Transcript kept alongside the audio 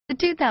The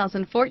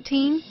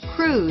 2014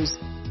 Cruze.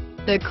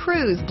 The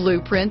Cruze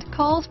blueprint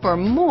calls for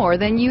more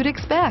than you'd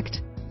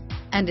expect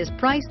and is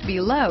priced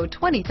below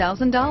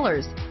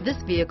 $20,000.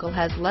 This vehicle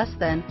has less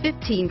than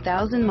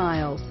 15,000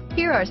 miles.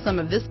 Here are some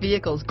of this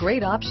vehicle's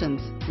great options: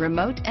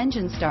 remote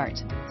engine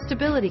start,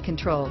 stability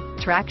control,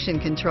 traction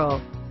control,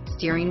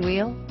 steering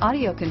wheel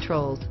audio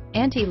controls,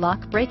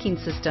 anti-lock braking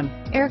system,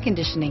 air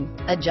conditioning,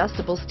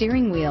 adjustable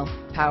steering wheel,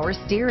 power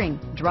steering,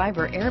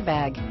 driver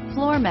airbag,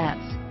 floor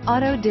mats,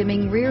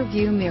 auto-dimming rear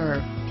view mirror,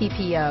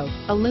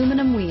 PPO,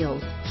 aluminum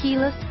wheels,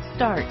 keyless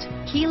start,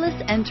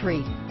 keyless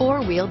entry,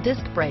 four-wheel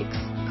disc brakes,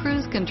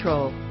 cruise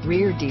control,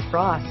 rear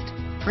defrost,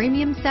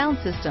 premium sound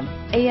system,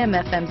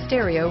 AM/FM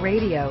stereo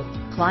radio,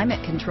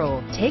 climate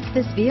control. Take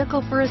this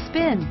vehicle for a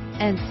spin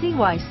and see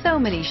why so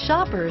many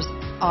shoppers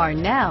are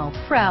now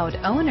proud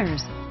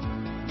owners.